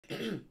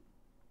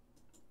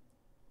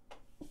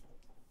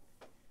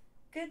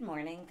Good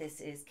morning. This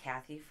is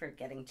Kathy for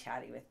Getting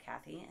Chatty with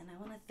Kathy, and I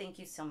want to thank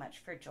you so much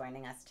for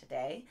joining us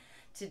today.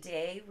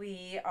 Today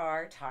we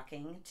are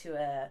talking to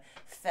a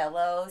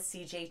fellow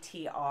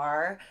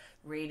CJTR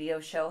radio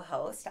show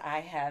host.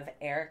 I have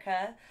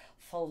Erika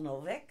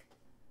Folnovic.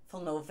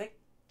 Folnovic?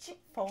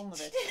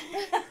 Folnovic.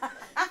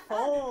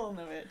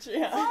 Folnovic,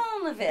 yeah.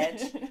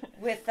 Folnovic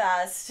with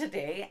us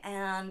today.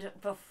 And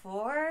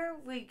before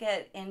we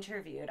get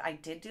interviewed, I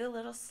did do a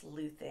little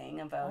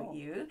sleuthing about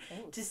you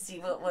to see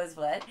what was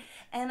what.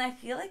 And I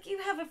feel like you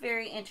have a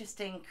very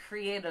interesting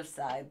creative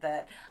side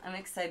that I'm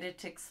excited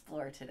to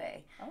explore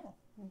today. Oh,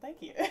 thank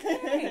you.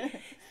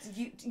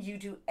 You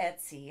do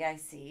Etsy, I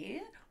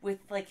see, with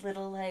like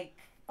little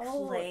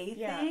clay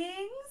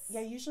things.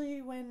 Yeah,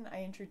 usually when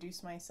I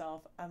introduce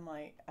myself, I'm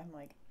like,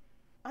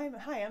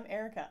 I'm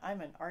Erika. I'm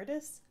an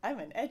artist, I'm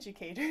an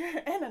educator,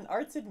 and an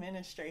arts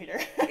administrator.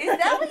 Is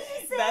that what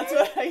you say? That's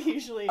what I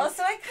usually Oh,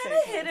 so I kind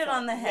of hit it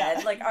on the head.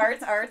 Yeah. Like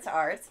arts.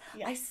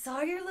 Yeah. I Yeah.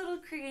 saw your little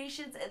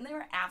creations and they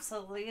were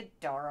absolutely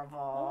adorable.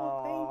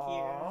 Oh, thank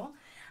you.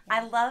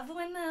 I love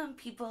when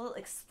people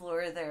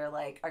explore their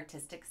like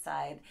artistic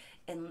side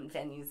in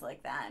venues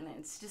like that, and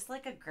it's just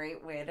like a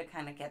great way to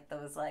kind of get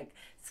those like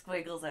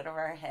squiggles out of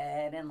our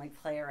head and like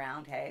play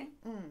around. Hey.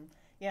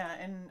 Yeah,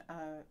 and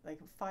like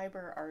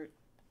fiber art,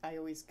 I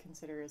always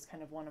consider as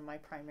kind of one of my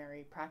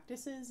primary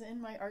practices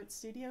in my art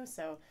studio.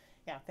 So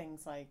yeah,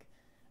 things like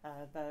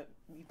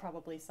you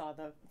probably saw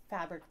the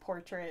fabric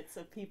portraits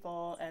of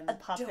people and the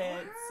puppets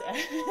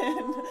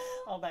and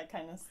all that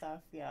kind of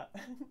stuff. Yeah.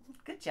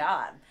 Good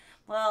job.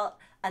 Well,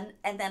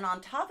 and then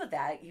on top of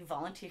that, you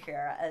volunteer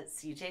here at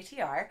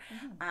CJTR.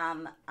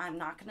 I'm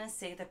not going to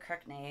say the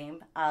correct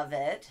name of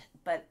it,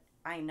 but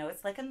I know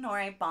it's like a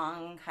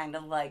Noribong kind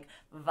of like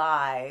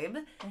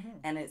vibe,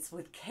 and it's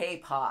with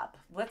K-pop.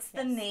 What's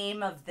the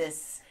name of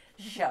this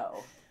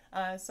show?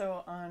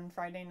 So on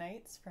Friday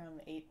nights from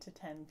 8 to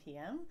 10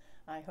 p.m.,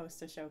 I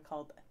host a show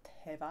called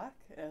Tevak.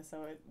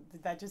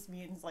 That just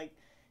means like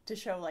to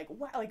show like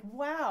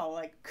wow,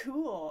 like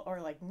cool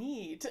or like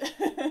neat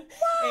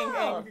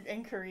Wow.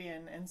 in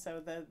Korean. And so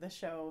the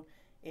show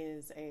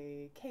is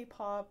a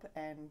K-pop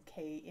and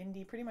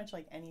K-indie, pretty much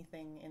like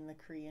anything in the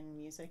Korean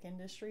music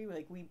industry.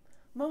 Like we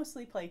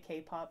mostly play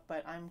K-pop,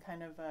 but I'm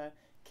kind of a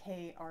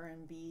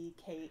K-R&B,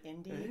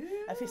 K-indie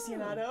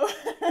aficionado.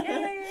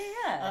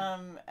 Yeah.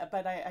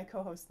 But I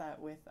co-host that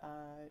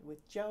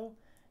with Joe,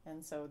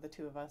 and so the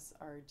two of us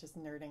are just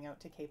nerding out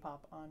to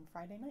K-pop on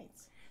Friday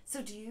nights.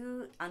 So do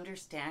you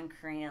understand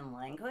Korean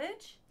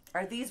language?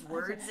 Are these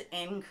words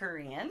in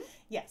Korean?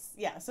 Yes,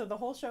 yeah. So the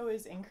whole show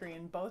is in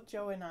Korean. Both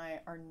Joe and I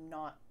are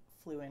not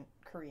fluent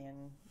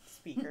Korean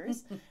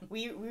speakers.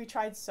 We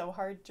tried so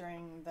hard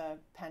during the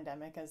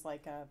pandemic as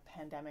like a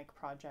pandemic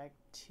project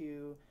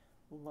to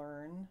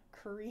learn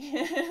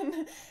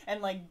Korean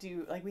and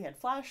we had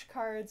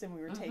flashcards and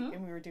we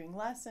were doing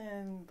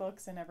lesson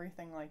books and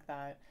everything like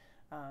that.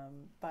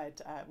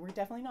 But we're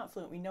definitely not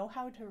fluent. We know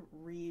how to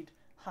read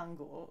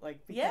Hangul,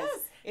 because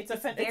it's a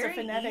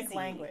phonetic easy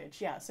language.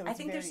 Yeah, so it's I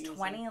think there's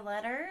 20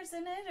 letters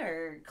in it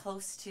or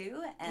close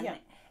to, and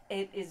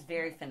it is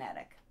very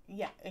phonetic.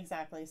 Yeah,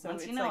 exactly. So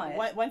once it's you know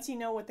like once you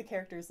know what the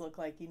characters look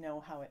like, you know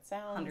how it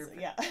sounds. 100%.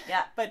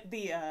 Yeah. But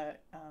the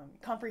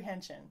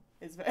comprehension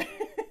is very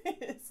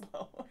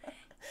slow.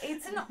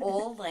 It's an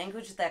old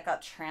language that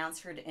got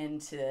transferred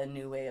into a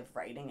new way of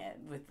writing it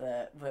with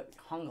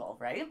Hangul,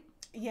 right?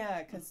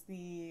 Yeah, because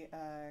the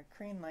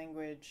Korean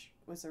language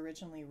was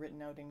originally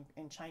written out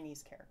in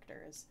Chinese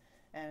characters.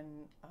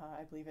 And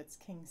I believe it's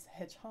King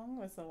Sejong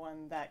was the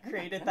one that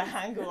created the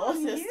Hangul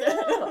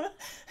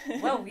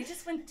system. Well, we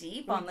just went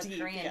deep on the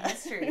Korean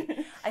history.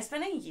 I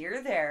spent a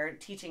year there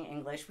teaching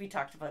English. We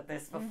talked about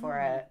this before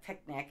a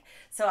picnic.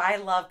 So I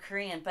love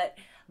Korean, but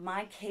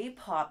my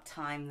K-pop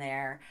time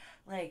there,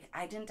 like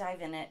I didn't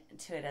dive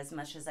into it as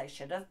much as I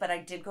should have, but I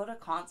did go to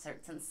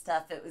concerts and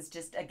stuff. It was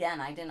just,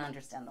 again, I didn't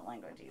understand the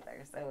language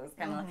either. So it was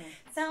kind of like,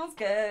 sounds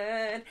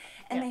good.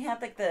 And they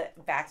had like the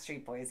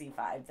Backstreet Boysy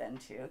vibe then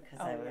too, because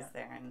I was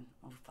there in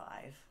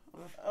 05.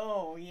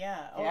 Oh,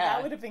 yeah. Oh, Yeah.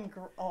 that would have been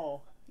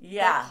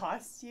yeah. The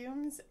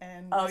costumes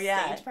and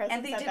stage presence.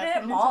 And they did it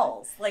at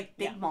malls, like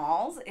big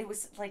malls. It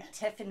was like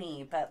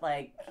Tiffany, but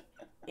like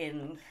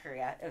in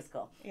Korea. It was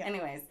cool. Yeah.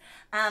 Anyways,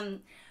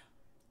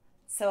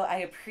 so I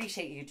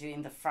appreciate you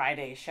doing the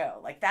Friday show.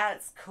 Like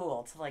that's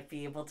cool to like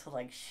be able to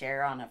like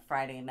share on a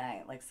Friday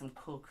night like some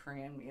cool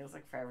Korean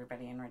music for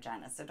everybody in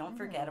Regina. So don't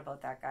forget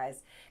about that,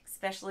 guys,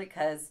 especially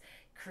because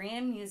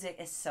Korean music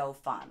is so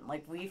fun.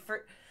 Like we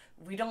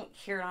don't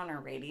hear it on our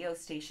radio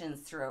stations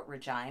throughout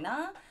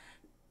Regina,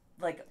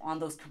 like on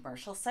those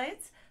commercial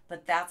sites,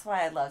 but that's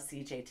why I love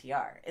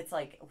CJTR. It's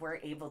like we're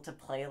able to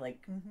play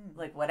like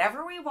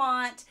whatever we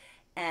want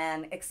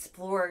and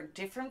explore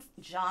different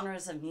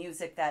genres of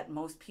music that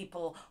most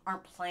people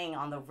aren't playing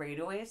on the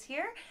radio waves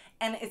here.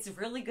 And it's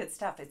really good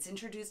stuff. It's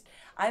introduced,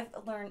 I've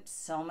learned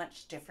so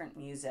much different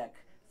music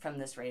from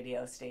this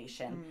radio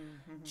station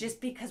just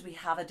because we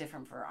have a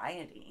different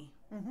variety.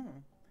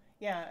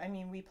 Yeah, I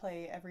mean, we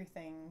play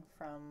everything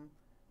from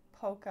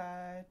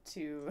polka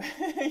to,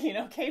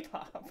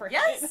 K-pop, right?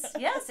 Yes,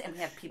 yes, and we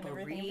have people And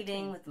everything in reading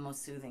between. with the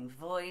most soothing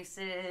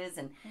voices,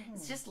 and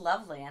it's Mm-hmm. just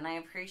lovely. And I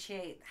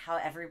appreciate how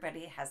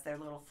everybody has their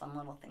little fun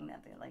little thing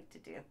that they like to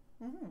do.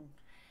 Mm-hmm.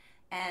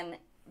 And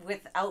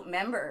without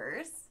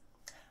members,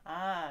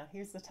 Ah,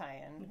 here's the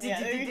tie-in. do, Yeah,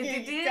 do, do,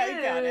 do, do, you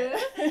got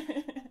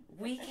it.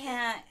 we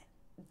can't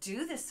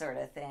do this sort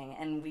of thing,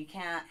 and we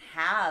can't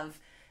have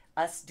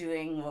us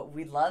doing what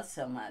we love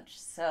so much.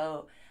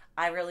 So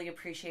I really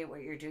appreciate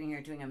what you're doing.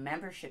 You're doing a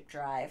membership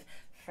drive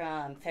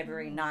from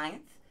February 9th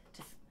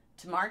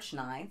to March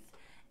 9th,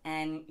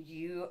 and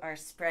you are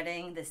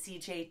spreading the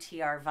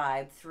CJTR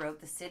vibe throughout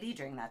the city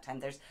during that time.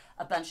 There's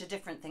a bunch of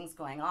different things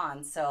going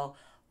on. So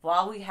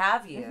while we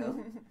have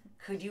you,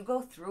 could you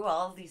go through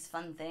all of these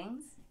fun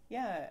things?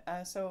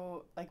 Yeah,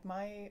 so like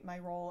my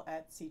role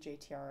at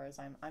CJTR is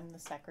I'm the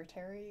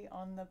secretary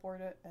on the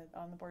board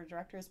of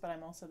directors, but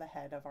I'm also the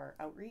head of our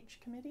outreach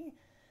committee.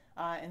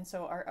 And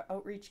so our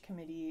outreach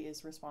committee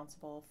is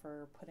responsible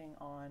for putting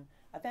on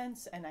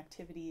events and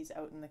activities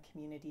out in the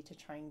community to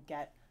try and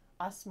get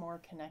us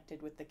more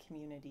connected with the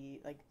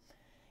community. Like,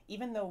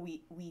 even though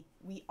we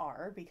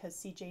are, because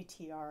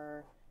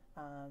CJTR,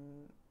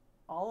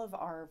 all of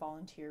our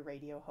volunteer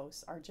radio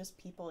hosts are just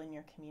people in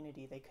your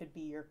community. They could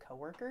be your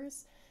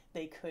coworkers,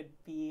 they could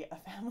be a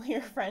family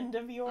or friend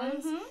of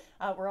yours.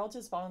 Mm-hmm. We're all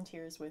just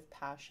volunteers with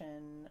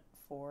passion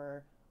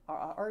for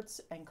our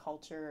arts and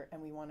culture,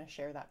 and we want to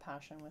share that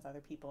passion with other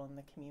people in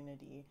the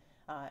community.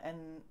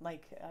 And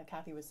like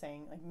Kathy was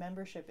saying, like,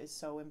 membership is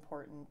so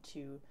important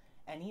to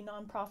any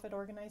nonprofit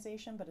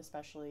organization, but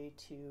especially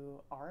to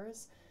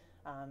ours.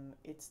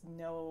 It's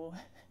no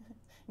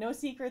no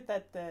secret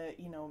that the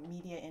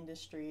media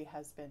industry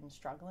has been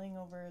struggling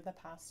over the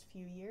past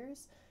few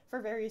years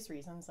for various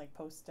reasons, like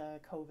post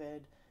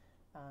COVID.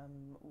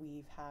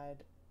 We've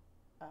had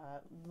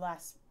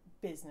less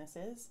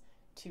businesses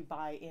to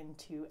buy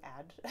into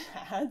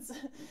ads,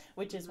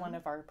 which is one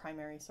of our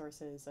primary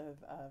sources of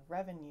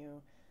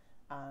revenue.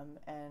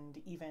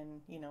 And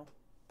even,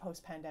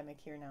 post pandemic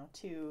here now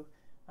too,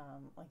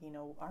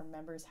 our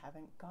members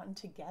haven't gotten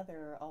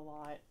together a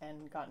lot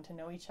and gotten to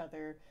know each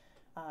other.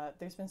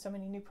 There's been so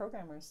many new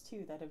programmers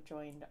too that have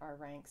joined our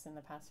ranks in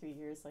the past few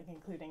years, like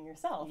including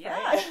yourself. Yeah.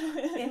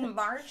 Right? In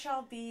March,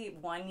 I'll be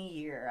 1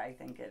 year, I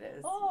think it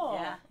is. Oh,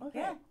 yeah. Okay.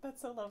 Yeah.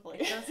 That's so lovely.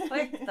 It goes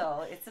quick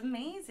though. It's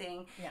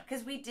amazing. Yeah.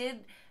 Because we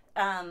did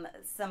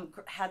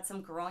had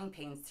some growing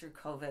pains through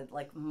COVID,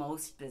 like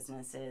most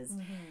businesses.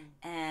 Mm-hmm.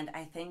 And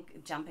I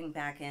think jumping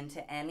back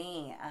into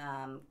any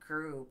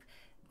group,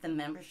 the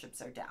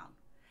memberships are down.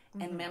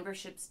 Mm-hmm. And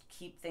memberships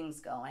keep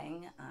things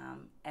going.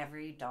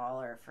 Every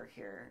dollar for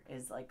here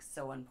is like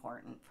so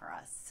important for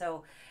us.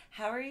 So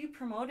how are you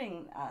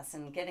promoting us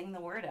and getting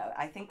the word out?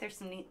 I think there's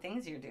some neat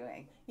things you're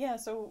doing. Yeah,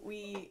 so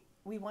we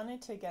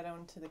wanted to get out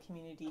into the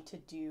community to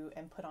do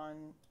and put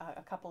on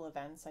a couple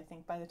events. I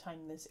think by the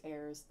time this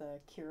airs, the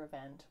Cure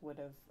event would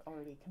have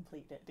already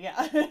completed.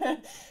 Yeah.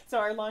 So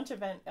our launch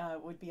event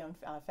would be on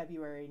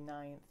February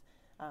 9th.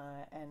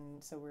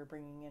 And so we're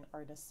bringing in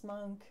artist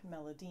Monk,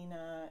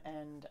 Melodina,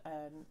 and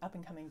an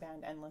up-and-coming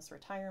band, Endless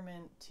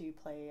Retirement, to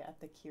play at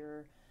the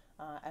Cure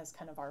as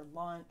kind of our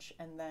launch.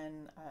 And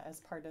then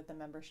as part of the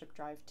membership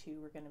drive too,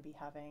 we're going to be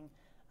having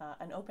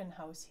an open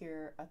house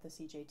here at the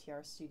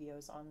CJTR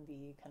studios on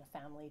the kind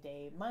of Family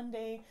Day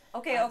Monday.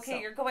 Okay, So,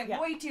 you're going yeah.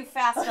 way too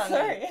fast on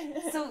Sorry.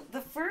 me. So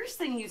the first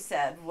thing you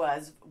said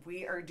was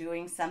we are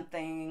doing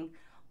something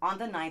on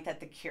the 9th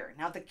at the Cure.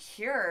 Now the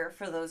Cure,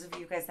 for those of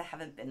you guys that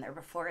haven't been there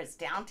before, is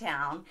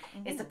downtown.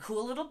 Mm-hmm. It's a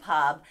cool little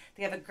pub.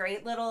 They have a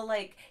great little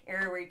like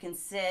area where you can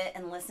sit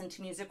and listen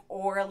to music,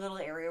 or a little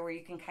area where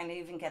you can kind of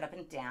even get up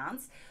and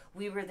dance.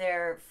 We were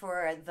there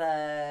for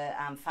the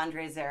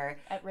fundraiser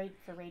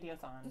For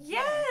Radiothon.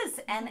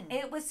 Yes, and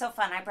it was so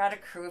fun. I brought a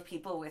crew of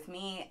people with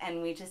me,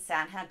 and we just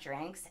sat and had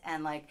drinks,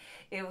 and like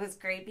it was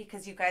great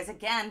because you guys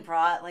again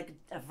brought like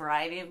a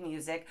variety of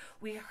music.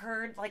 We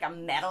heard like a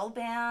metal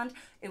band.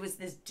 It was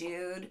this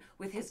dude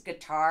with his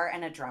guitar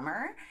and a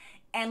drummer.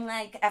 And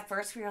like at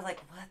first we were like,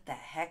 what the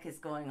heck is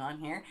going on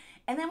here?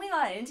 And then we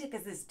got into it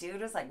because this dude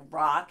was like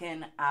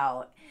rocking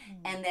out.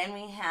 And then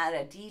we had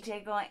a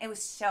DJ going. It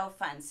was so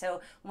fun.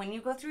 So when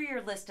you go through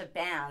your list of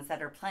bands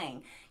that are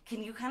playing,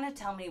 can you kind of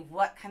tell me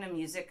what kind of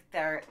music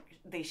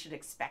they should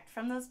expect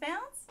from those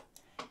bands?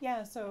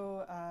 Yeah,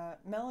 so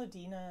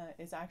Melodina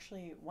is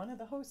actually one of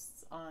the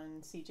hosts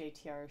on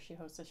CJTR. She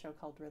hosts a show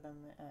called Rhythm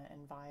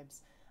and Vibes.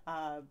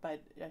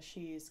 But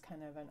she's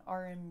kind of an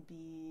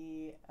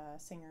R&B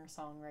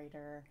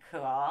singer-songwriter.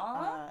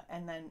 Cool.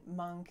 And then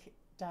Monk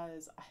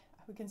does, I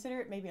would consider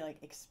it maybe like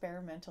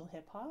experimental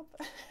hip-hop.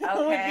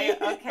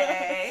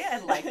 Okay, I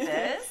like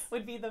this.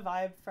 Would be the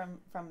vibe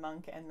from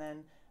Monk. And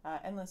then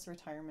Endless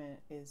Retirement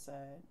is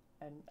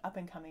an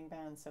up-and-coming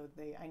band. So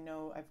I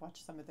know I've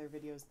watched some of their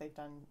videos. They've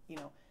done,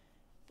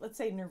 let's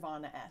say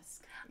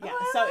Nirvana-esque. Oh, Yeah,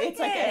 I so like it's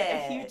like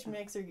a it. huge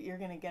mix. You're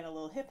going to get a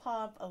little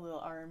hip-hop, a little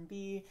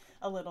R&B,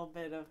 a little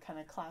bit of kind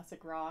of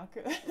classic rock.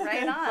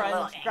 Right on. A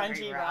little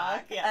angry grungy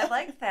rock. Yeah. I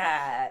like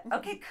that.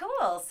 Okay,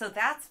 cool. So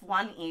that's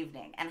one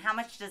evening. And how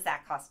much does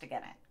that cost to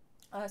get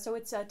in? So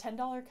it's a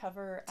 $10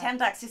 cover.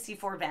 $10 to see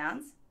 4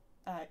 bands?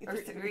 Or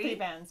 3? 3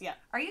 bands, yeah.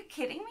 Are you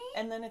kidding me?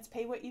 And then it's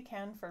pay what you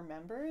can for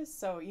members.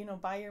 So, you know,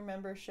 buy your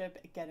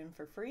membership, get in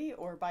for free,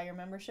 or buy your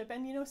membership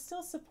and, you know,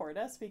 still support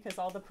us, because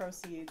all the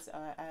proceeds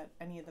at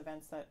any of the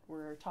events that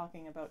we're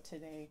talking about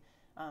today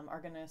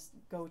are going to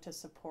go to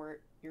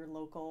support your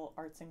local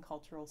arts and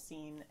cultural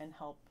scene and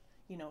help,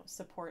 you know,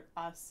 support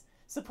us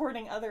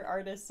supporting other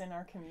artists in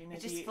our community.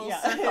 It's just full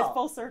circle.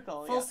 Full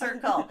circle. Full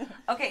circle.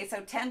 Okay, so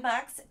 $10,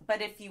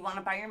 but if you want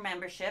to buy your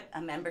membership, a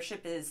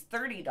membership is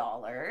 $30.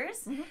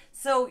 Mm-hmm.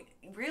 So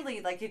really,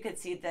 like, you could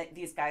see that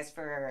these guys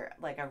for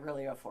like a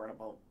really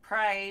affordable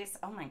price.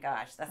 Oh my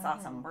gosh, that's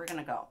awesome. We're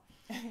gonna go.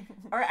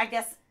 Or I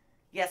guess,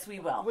 yes, we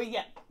will. Well,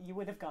 yeah, you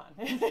would have gone.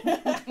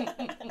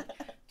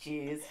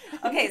 Jeez.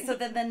 Okay, so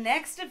then the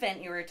next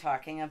event you were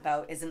talking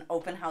about is an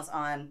open house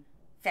on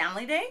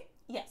Family Day?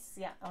 Yes,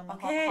 yeah, on the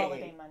Okay.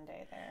 holiday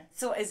Monday there.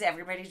 So is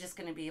everybody just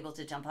going to be able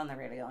to jump on the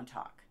radio and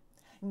talk?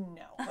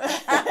 No.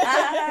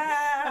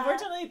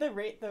 Unfortunately,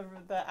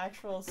 the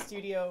actual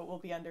studio will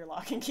be under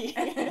lock and key.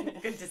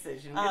 Good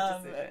decision.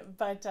 Good decision.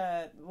 But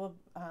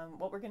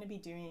what we're going to be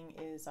doing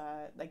is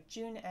like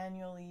June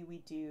annually we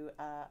do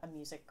a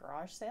music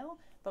garage sale,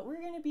 but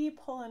we're going to be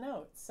pulling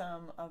out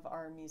some of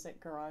our music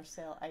garage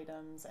sale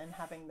items and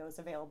having those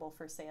available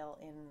for sale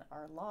in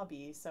our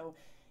lobby. So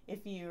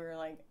if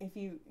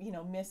you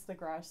missed the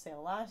garage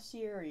sale last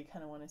year, or you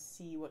kind of want to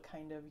see what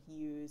kind of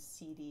used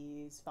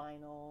CDs,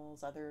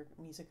 vinyls, other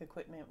music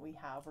equipment we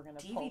have, we're going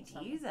to pull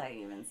some. DVDs I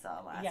even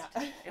saw last Yeah.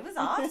 time. It was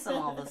awesome,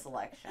 all the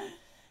selection.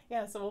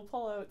 Yeah, so we'll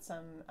pull out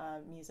some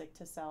music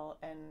to sell,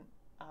 and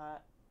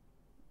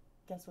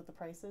guess what the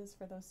price is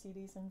for those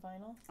CDs and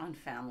vinyl? On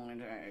Family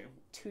Day.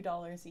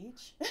 $2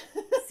 each.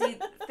 See,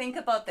 think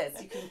about this.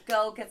 You can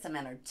go get some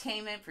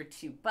entertainment for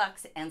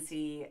 $2 and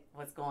see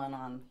what's going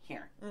on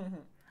here. Mm-hmm.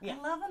 Yeah.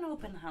 I love an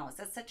open house.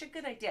 That's such a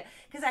good idea.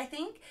 Because I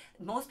think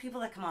most people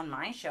that come on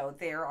my show,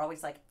 they're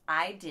always like,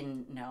 I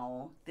didn't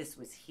know this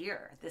was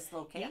here, this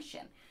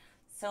location.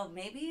 Yeah. So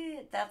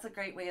maybe that's a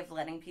great way of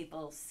letting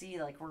people see,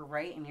 like, we're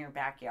right in your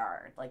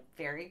backyard, like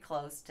very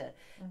close to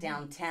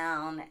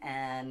downtown,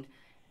 and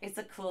it's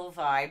a cool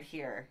vibe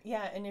here.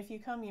 Yeah, and if you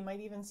come, you might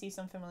even see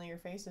some familiar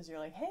faces. You're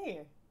like,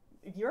 hey,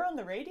 you're on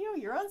the radio?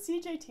 You're on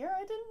CJTR?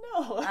 I didn't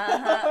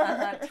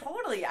know.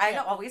 Totally. I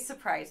always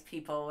surprise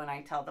people when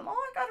I tell them, oh,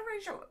 I got a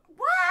radio.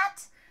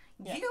 What?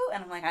 Yeah. You?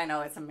 And I'm like, I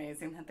know, it's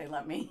amazing that they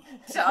let me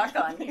talk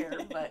on here.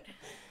 But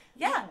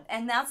yeah,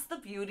 and that's the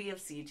beauty of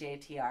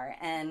CJTR.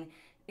 And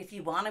if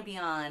you want to be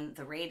on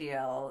the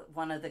radio,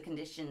 one of the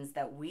conditions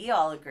that we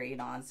all agreed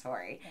on,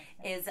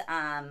 is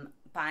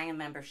buying a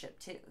membership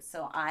too.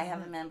 So I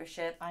have a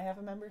membership. I have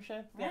a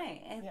membership.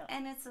 Right. Yeah.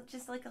 And it's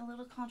just like a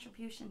little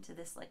contribution to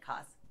this like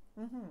cause.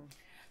 Mm-hmm.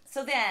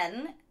 So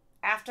then,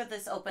 after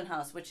this open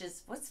house,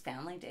 what's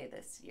Family Day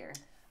this year?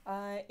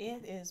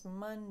 It is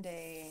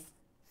Monday,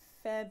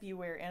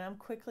 February, and I'm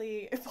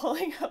quickly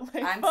pulling up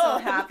my I'm phone so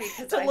happy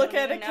to look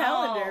at a know.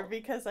 calendar,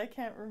 because I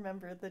can't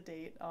remember the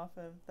date off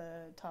of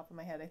the top of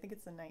my head. I think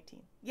it's the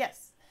 19th.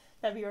 Yes,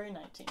 February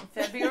 19th.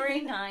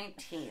 February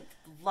 19th.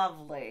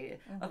 Lovely.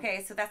 Mm-hmm.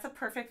 Okay, so that's a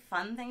perfect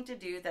fun thing to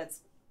do that's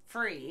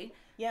free.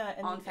 Yeah,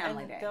 and on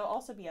Family Day. There'll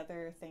also be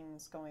other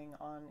things going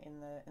on in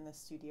the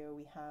studio.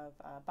 We have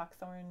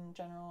Buckthorn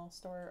General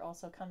Store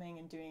also coming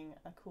and doing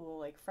a cool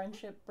like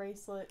friendship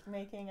bracelet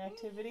making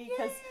activity,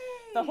 because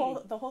the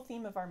whole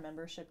theme of our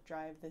membership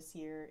drive this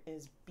year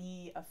is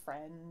be a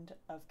friend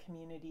of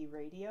community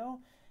radio.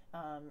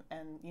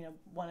 And you know,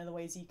 one of the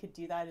ways you could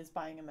do that is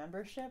buying a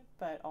membership,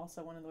 but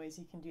also one of the ways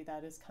you can do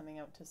that is coming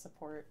out to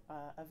support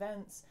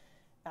events.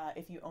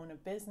 If you own a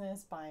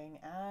business, buying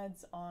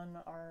ads on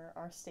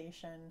our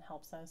station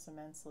helps us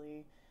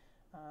immensely.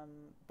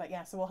 But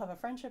yeah, so we'll have a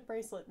friendship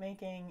bracelet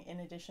making in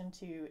addition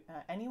to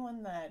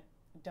anyone that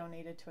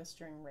donated to us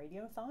during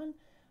Radiothon.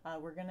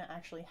 We're going to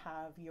actually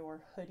have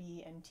your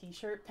hoodie and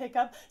t-shirt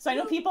pickup. So I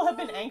know people have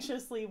been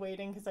anxiously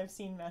waiting, because I've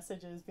seen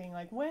messages being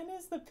like, when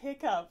is the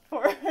pickup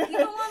for... People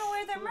want to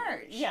wear their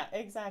merch. Yeah,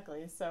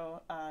 exactly.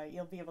 So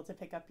you'll be able to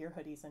pick up your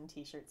hoodies and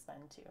t-shirts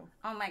then too.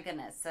 Oh my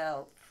goodness.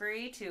 So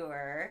free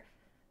tour,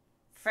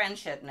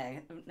 friendship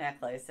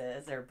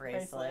necklaces or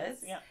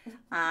bracelets. Yeah.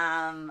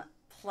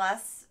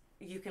 Plus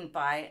you can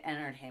buy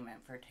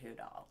entertainment for $2.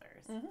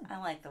 I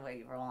like the way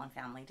you roll on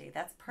Family Day.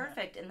 That's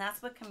perfect. Yeah. And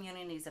that's what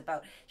community is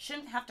about.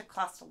 Shouldn't have to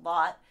cost a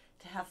lot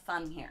to have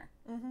fun here.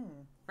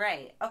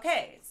 Right.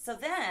 Okay. So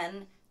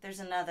then there's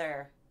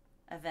another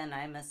event,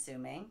 I'm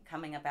assuming,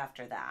 coming up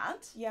after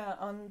that. Yeah,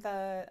 on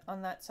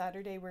that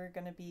Saturday we're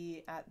going to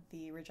be at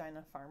the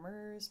Regina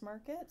Farmers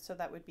Market. So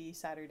that would be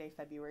Saturday,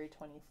 February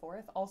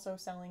 24th. Also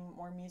selling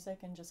more music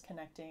and just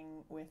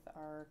connecting with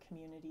our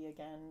community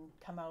again.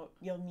 Come out,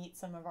 you'll meet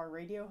some of our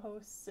radio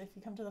hosts if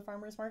you come to the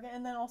farmers market,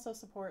 and then also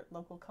support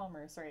local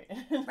commerce, right?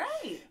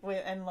 Right.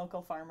 And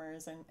local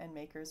farmers and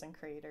makers and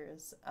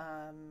creators.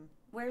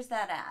 Where's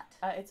that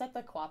at? It's at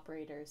the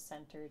Cooperators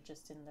Center,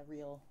 just in the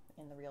real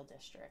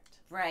district.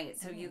 Right.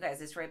 So you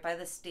guys, it's right by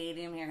the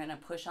stadium. You're going to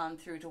push on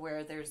through to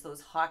where there's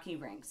those hockey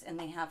rinks, and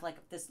they have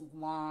like this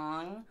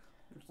long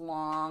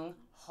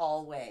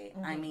hallway.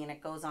 I mean,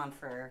 it goes on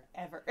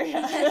forever.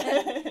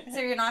 So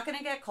you're not going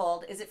to get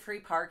cold. Is it free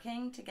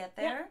parking to get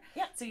there?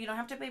 Yeah. So you don't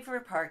have to pay for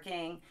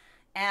parking,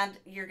 and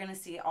you're going to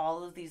see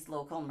all of these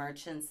local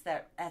merchants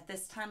that at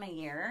this time of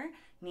year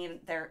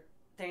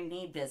they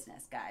need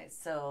business, guys.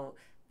 So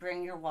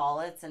bring your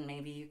wallets, and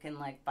maybe you can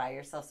like buy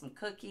yourself some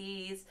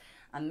cookies,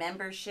 a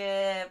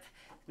membership,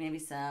 maybe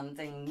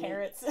something.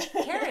 Carrots.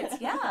 Carrots,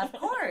 yeah, of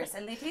course.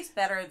 And they taste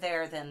better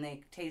there than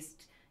they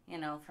taste,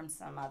 from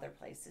some other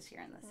places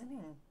here in the city.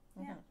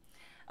 Mm-hmm. Yeah.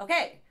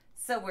 Okay,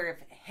 so we're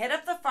hit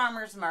up the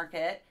farmer's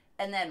market,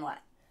 and then what?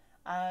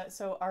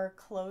 So our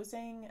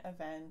closing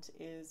event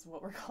is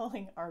what we're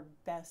calling our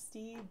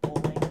bestie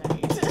bowling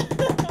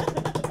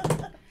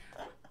night.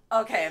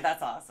 Okay,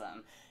 that's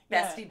awesome.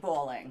 Bestie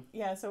bowling.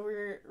 Yeah, so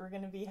we're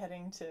going to be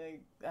heading to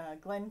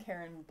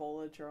Glencairn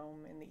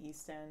Bowladrome in the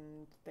East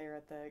End. There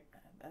at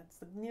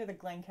near the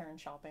Glencairn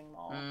Shopping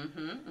Mall.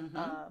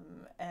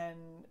 And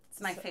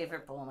it's my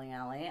favorite bowling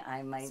alley.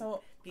 I might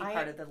be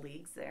part of the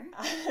leagues there.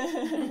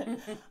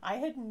 I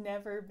had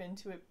never been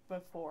to it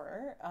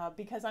before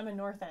because I'm a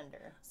North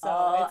Ender. So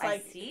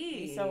I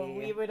see. So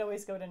we would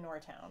always go to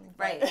Nortown.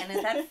 Right, and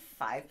is that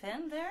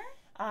 5-pin there?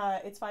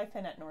 It's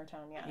 5-pin at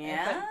Nortown, yeah.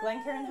 Yeah. But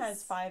Glencairn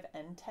has 5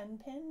 and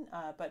 10-pin,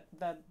 but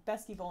the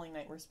Bestie Bowling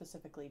Night we're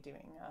specifically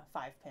doing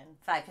 5-pin.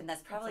 5-pin,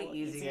 that's probably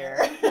easier.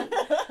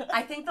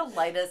 I think the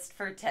lightest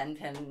for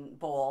 10-pin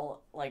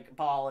ball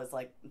is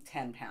like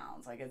 10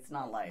 pounds. Like, it's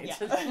not light.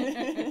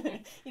 Yeah.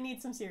 You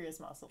need some serious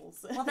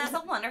muscles. Well, that's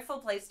a wonderful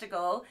place to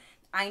go.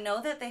 I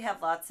know that they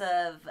have lots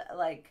of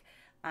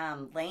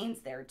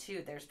lanes there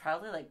too. There's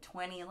probably like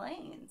 20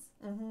 lanes.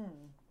 Mm-hmm.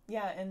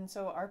 Yeah, and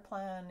so our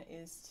plan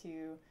is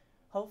to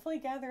hopefully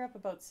gather up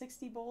about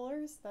 60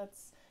 bowlers.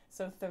 That's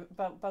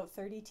about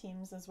 30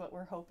 teams is what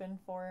we're hoping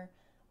for.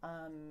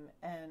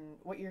 And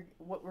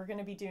what we're going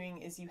to be doing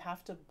is you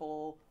have to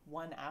bowl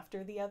one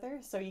after the other,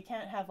 so you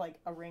can't have like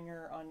a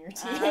ringer on your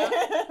team.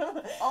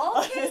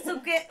 Okay,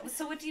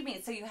 so what do you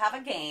mean? So you have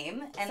a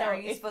game, and are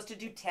you supposed to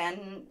do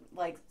 10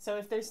 So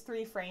if there's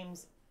 3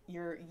 frames,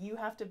 you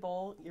have to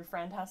bowl, your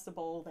friend has to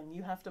bowl, then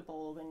you have to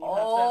bowl, then you have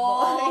to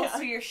bowl.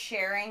 So you're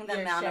sharing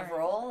the amount of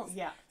rolls?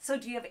 Yeah. So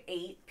do you have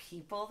 8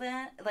 people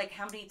then? Like,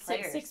 how many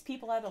players? 6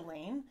 people at a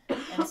lane,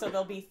 and so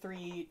there'll be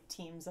 3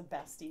 teams of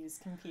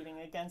besties competing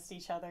against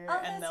each other,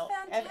 and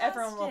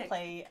everyone will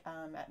play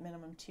at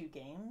minimum 2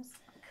 games.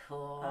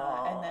 Cool.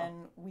 And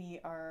then we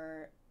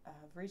are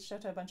reached out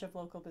to a bunch of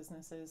local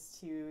businesses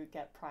to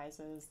get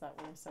prizes that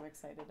we're so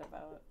excited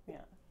about.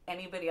 Yeah.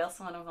 Anybody else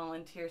want to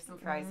volunteer some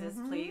prizes,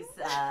 please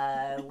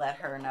let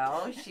her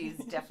know. She's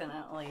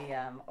definitely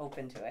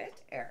open to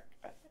it, Eric.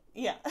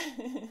 Yeah.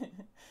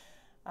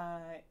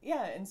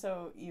 And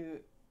so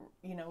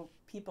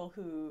people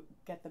who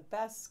get the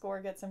best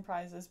score get some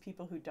prizes.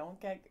 People who don't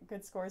get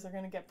good scores are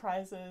going to get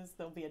prizes.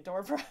 There'll be a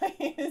door prize.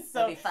 So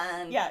it'll be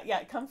fun.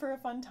 Yeah. Come for a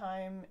fun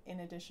time in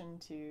addition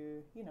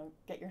to,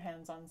 get your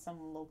hands on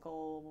some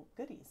local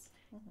goodies.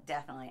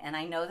 Definitely. And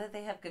I know that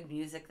they have good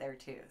music there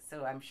too.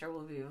 So I'm sure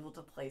we'll be able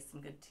to play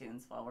some good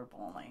tunes while we're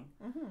bowling.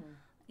 Mm-hmm.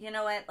 You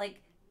know what?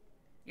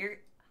 You're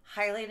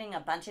highlighting a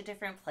bunch of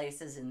different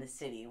places in the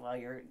city while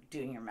you're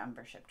doing your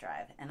membership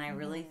drive. And I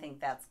really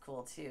think that's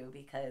cool too,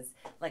 because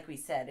like we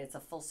said, it's a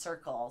full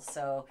circle.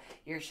 So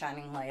you're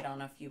shining light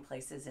on a few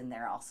places, and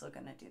they're also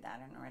going to do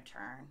that in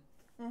return.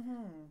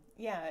 Mm-hmm.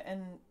 Yeah,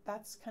 and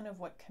that's kind of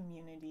what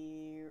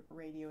community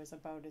radio is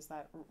about, is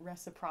that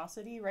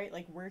reciprocity, right?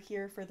 Like, we're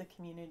here for the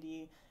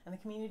community, and the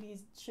community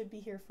should be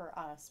here for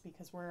us,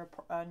 because we're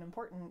an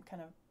important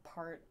kind of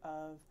part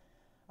of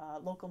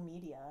local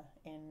media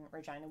in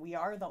Regina. We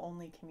are the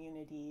only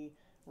community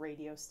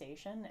radio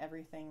station.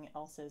 Everything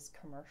else is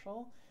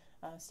commercial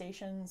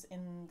stations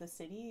in the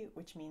city,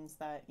 which means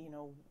that,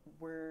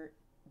 we're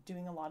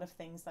doing a lot of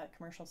things that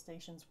commercial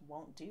stations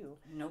won't do.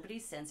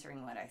 Nobody's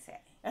censoring what I say,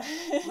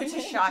 which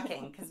is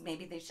shocking, because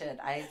maybe they should.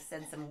 I've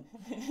said some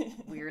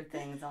weird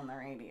things on the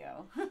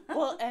radio.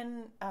 Well,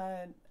 and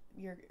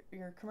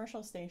your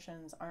commercial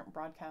stations aren't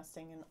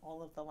broadcasting in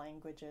all of the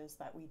languages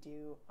that we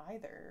do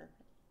either,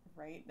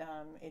 right?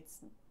 It's,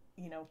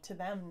 to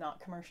them not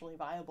commercially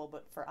viable,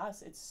 but for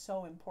us it's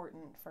so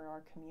important for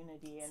our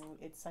community, and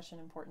it's such an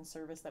important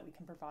service that we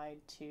can provide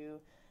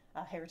to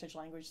heritage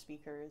language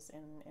speakers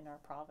in our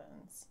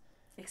province.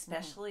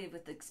 Especially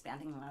with the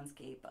expanding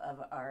landscape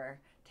of our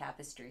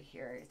tapestry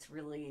here. It's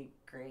really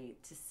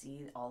great to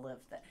see all of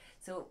that.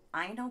 So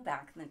I know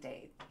back in the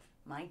day,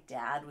 my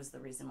dad was the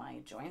reason why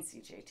I joined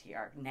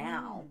CJTR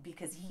now,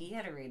 because he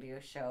had a radio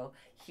show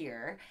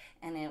here,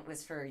 and it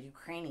was for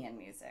Ukrainian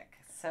music.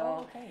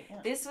 So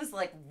this was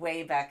like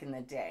way back in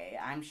the day.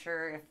 I'm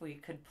sure if we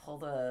could pull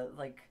the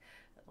like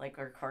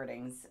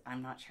recordings,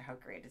 I'm not sure how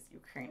great his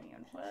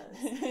Ukrainian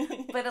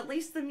was. But at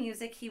least the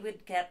music, he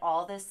would get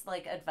all this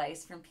like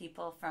advice from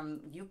people from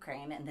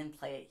Ukraine and then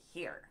play it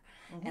here.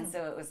 And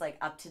so it was like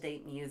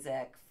up-to-date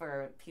music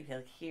for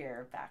people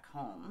here back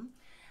home.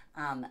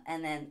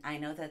 And then I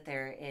know that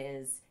there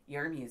is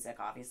your music,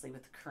 obviously,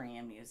 with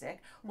Korean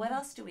music. What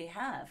else do we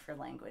have for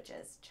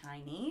languages?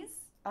 Chinese?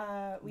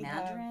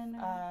 Mandarin?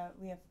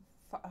 We have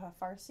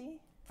Farsi.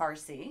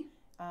 Farsi.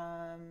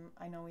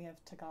 I know we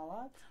have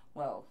Tagalog.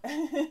 Whoa.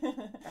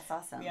 That's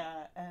awesome.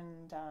 Yeah,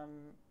 and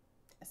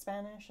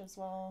Spanish as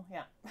well.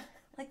 Yeah.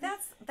 Like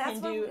that's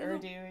Hindu,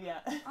 Urdu, yeah.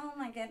 Oh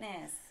my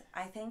goodness.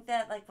 I think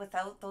that like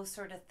without those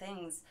sort of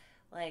things,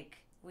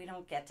 like we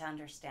don't get to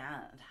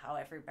understand how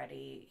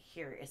everybody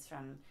here is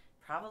from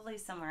probably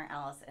somewhere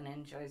else and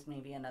enjoys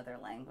maybe another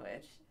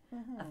language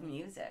of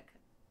music.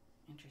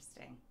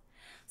 Interesting.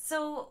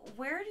 So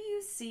where do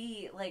you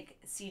see like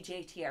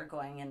CJTR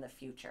going in the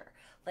future?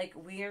 Like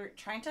we're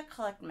trying to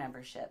collect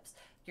memberships.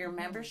 Your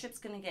membership's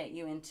going to get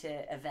you into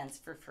events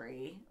for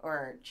free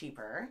or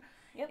cheaper.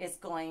 Yep. It's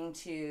going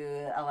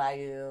to allow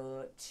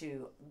you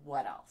to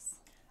what else?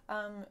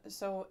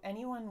 So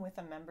anyone with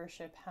a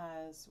membership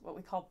has what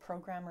we call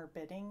programmer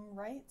bidding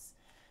rights,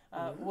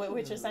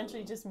 which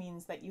essentially just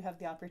means that you have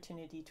the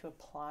opportunity to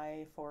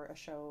apply for a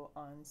show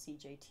on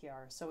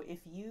CJTR. So if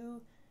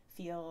you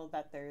feel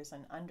that there's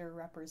an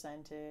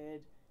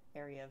underrepresented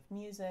area of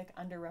music,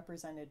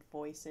 underrepresented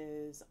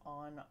voices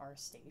on our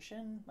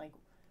station, like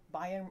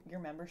buy your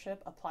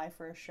membership, apply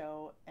for a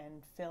show,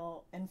 and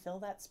fill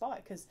that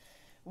spot, because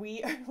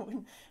we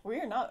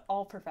are not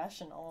all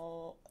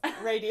professional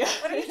radio.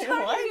 What are you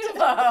talking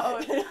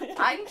about?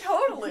 I'm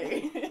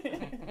totally.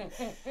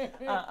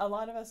 A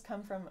lot of us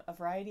come from a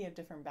variety of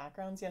different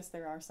backgrounds. Yes,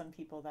 there are some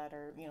people that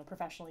are,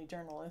 professionally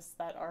journalists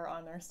that are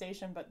on our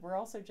station, but we're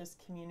also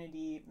just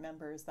community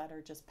members that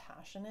are just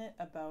passionate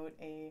about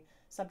a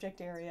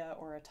subject area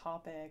or a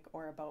topic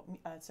or about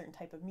a certain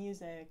type of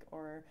music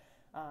or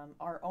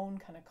our own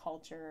kind of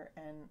culture,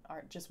 and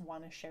just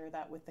want to share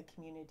that with the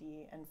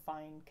community and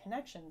find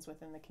connections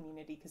within the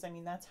community. Because I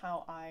mean, that's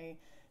how I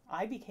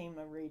became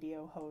a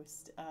radio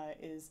host.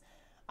 Is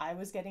I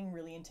was getting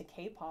really into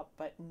K-pop,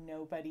 but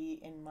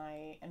nobody in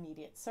my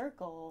immediate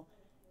circle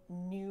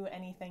knew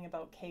anything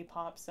about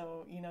K-pop,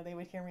 so they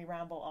would hear me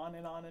ramble on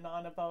and on and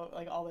on about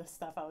like all this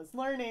stuff I was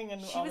learning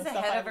and all this stuff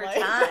ahead of her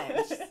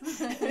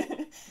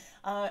time.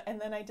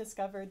 And then I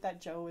discovered that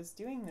Joe was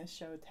doing this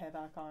show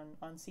Tebak on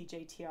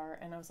CJTR,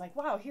 and I was like,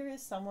 wow, here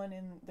is someone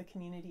in the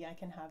community I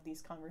can have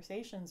these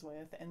conversations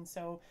with. And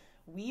so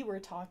we were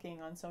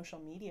talking on social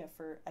media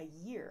for a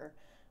year,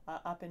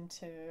 up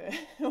into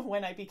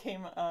when I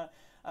became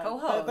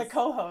co-host. The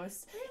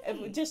co-host,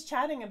 really? Just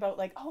chatting about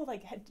like,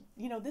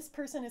 this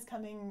person is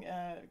coming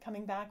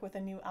back with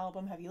a new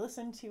album. Have you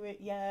listened to it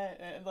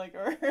yet?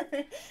 Or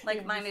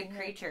like-minded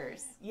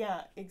creatures.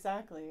 Yeah,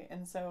 exactly.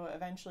 And so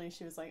eventually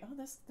she was like, oh,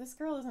 this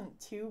girl isn't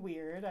too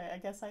weird. I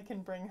guess I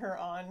can bring her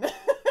on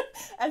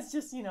as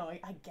just a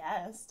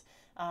guest.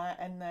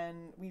 And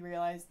then we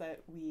realized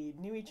that we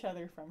knew each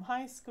other from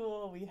high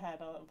school. We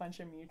had a bunch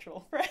of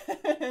mutual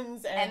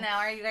friends. And now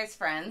are you guys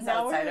friends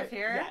outside of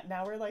here? Yeah,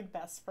 now we're like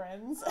best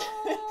friends.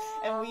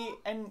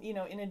 and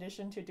in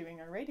addition to doing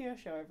our radio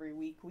show every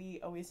week,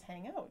 we always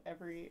hang out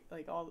every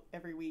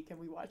week, and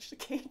we watch the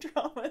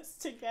K-dramas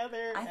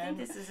together. I think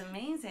this is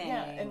amazing.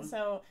 Yeah, and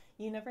so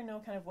you never know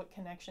kind of what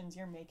connections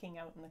you're making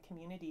out in the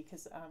community,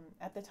 because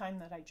at the time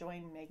that I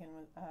joined,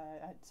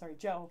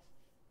 Joe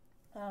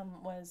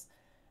was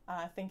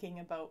thinking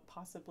about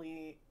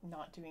possibly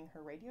not doing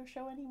her radio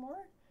show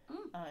anymore.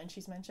 And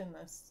she's mentioned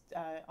this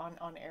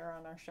on air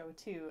on our show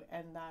too,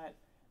 and that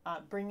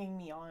bringing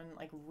me on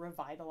like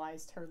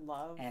revitalized her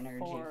love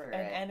for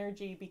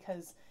energy,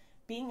 because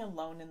being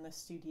alone in the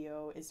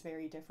studio is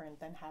very different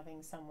than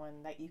having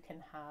someone that you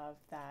can have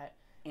that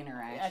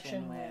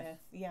interaction with.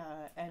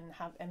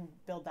 And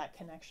build that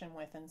connection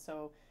with. And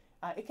so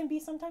it can be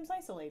sometimes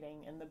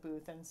isolating in the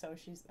booth, and so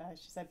she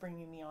said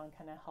bringing me on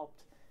kind of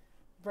helped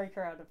break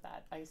her out of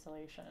that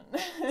isolation.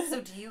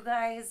 So do you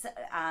guys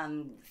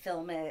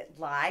film it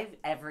live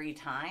every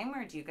time,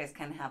 or do you guys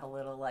kind of have a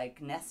little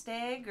like nest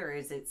egg, or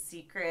is it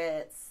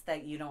secrets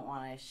that you don't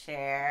want to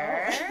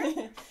share?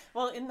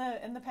 Well, in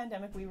the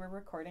pandemic, we were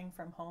recording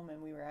from home,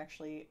 and we were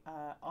actually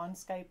on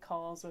Skype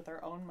calls with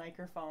our own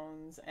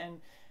microphones and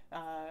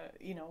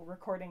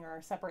recording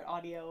our separate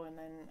audio. And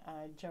then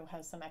Joe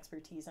has some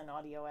expertise in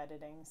audio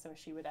editing, so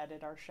she would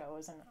edit our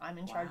shows, and I'm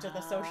in charge of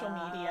the social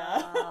media.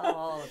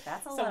 Oh,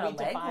 that's a lot of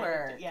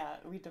legwork.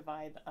 We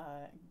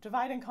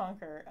divide and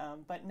conquer.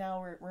 But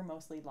now we're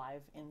mostly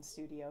live in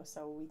studio,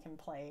 so we can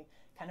play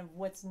kind of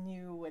what's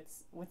new,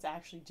 what's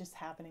actually just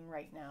happening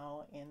right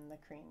now in the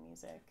Korean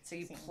music. So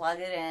you scene. plug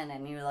it in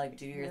and you like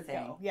do your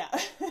thing. Go. Yeah.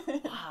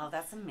 Wow,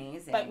 that's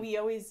amazing. But we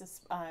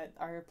always,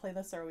 our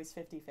playlists are always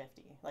 50-50.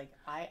 Like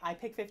I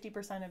pick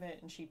 50% of it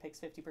and she picks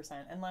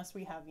 50%, unless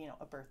we have,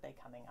 a birthday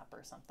coming up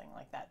or something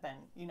like that. Then,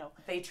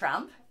 They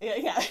trump?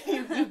 Yeah,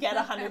 you get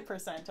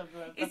 100% of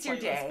the It's playlist. your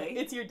day.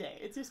 It's your day.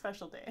 It's your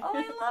special day. Oh,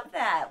 I love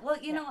that. Well,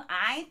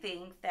 I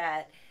think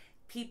that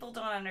people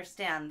don't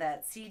understand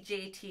that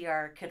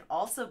CJTR could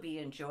also be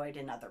enjoyed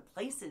in other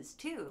places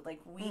too. Like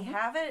we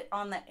have it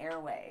on the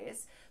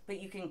airways,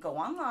 but you can go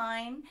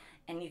online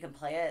and you can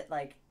play it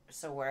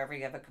so wherever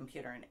you have a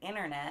computer and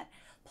internet.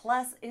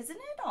 Plus, isn't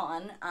it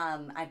on,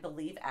 I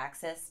believe,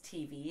 Access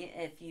TV?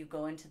 If you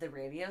go into the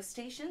radio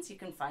stations, you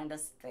can find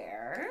us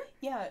there.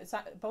 Yeah, it's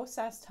both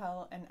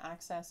SaskTel and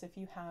Access. If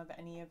you have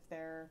any of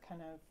their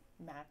kind of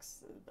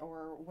Max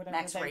or whatever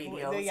Max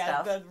Radio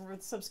stuff. stuff. The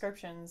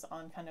subscriptions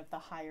on kind of the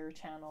higher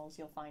channels,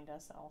 you'll find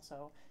us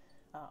also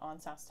on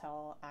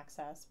SaskTel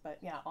Access. But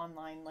yeah,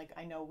 online,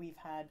 I know we've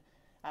had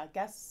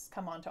guests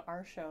come onto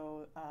our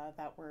show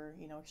that were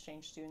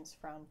exchange students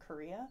from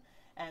Korea,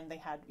 and they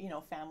had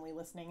family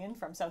listening in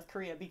from South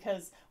Korea,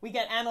 because we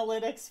get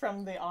analytics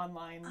from the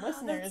online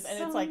listeners,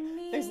 and it's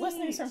neat. There's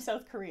listeners from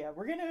South Korea.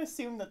 We're going to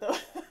assume that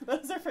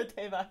those are for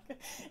Taebak.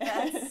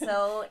 That's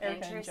so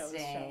Erika and Joe's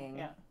interesting. show.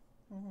 Yeah.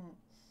 Mm-hmm.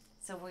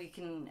 So we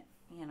can,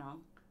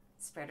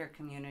 spread our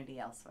community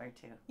elsewhere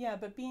too. Yeah,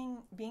 but being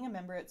a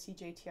member at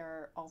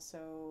CJTR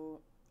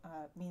also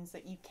means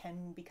that you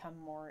can become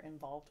more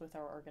involved with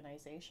our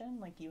organization.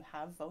 Like you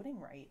have voting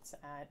rights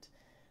at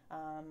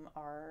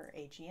our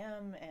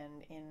AGM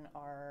and in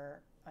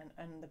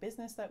the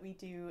business that we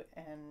do,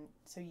 and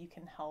so you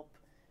can help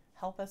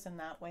us in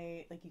that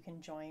way. Like you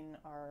can join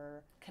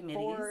our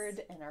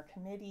board and our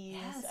committees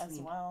as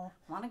well.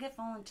 Want to get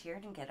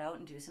volunteered and get out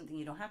and do something.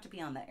 You don't have to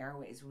be on the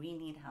airways. We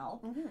need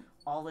help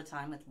all the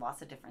time with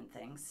lots of different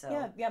things.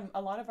 So yeah,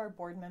 a lot of our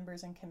board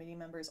members and committee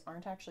members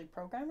aren't actually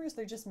programmers.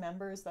 They're just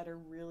members that are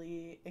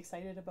really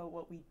excited about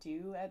what we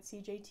do at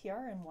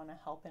CJTR and want to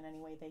help in any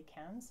way they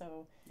can.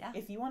 So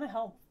if you want to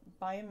help,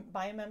 buy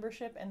a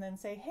membership and then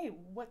say, hey,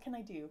 what can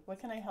I do? What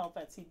can I help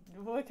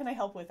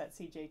with at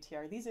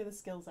CJTR? These are the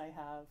skills I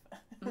have.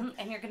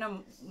 And you're going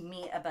to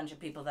meet a bunch of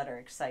people that are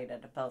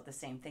excited about the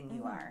same thing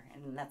you are,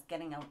 and that's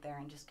getting out there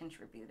and just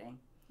contributing.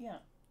 Yeah,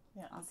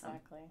 awesome.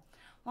 Exactly.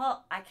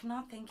 Well, I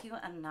cannot thank you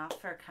enough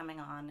for coming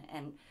on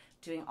and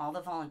doing all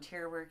the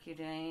volunteer work you're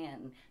doing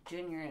and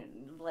doing your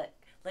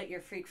let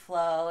your freak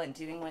flow and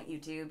doing what you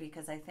do,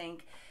 because I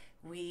think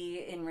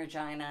we in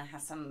Regina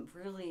have some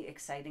really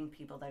exciting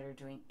people that are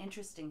doing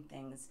interesting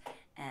things,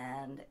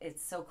 and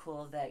it's so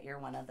cool that you're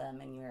one of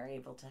them and you're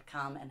able to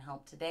come and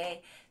help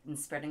today in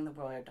spreading the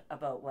word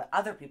about what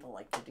other people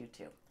like to do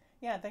too.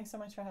 Yeah, thanks so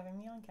much for having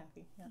me on,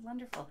 Kathy. Yeah.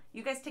 Wonderful.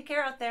 You guys take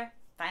care out there.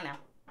 Bye now.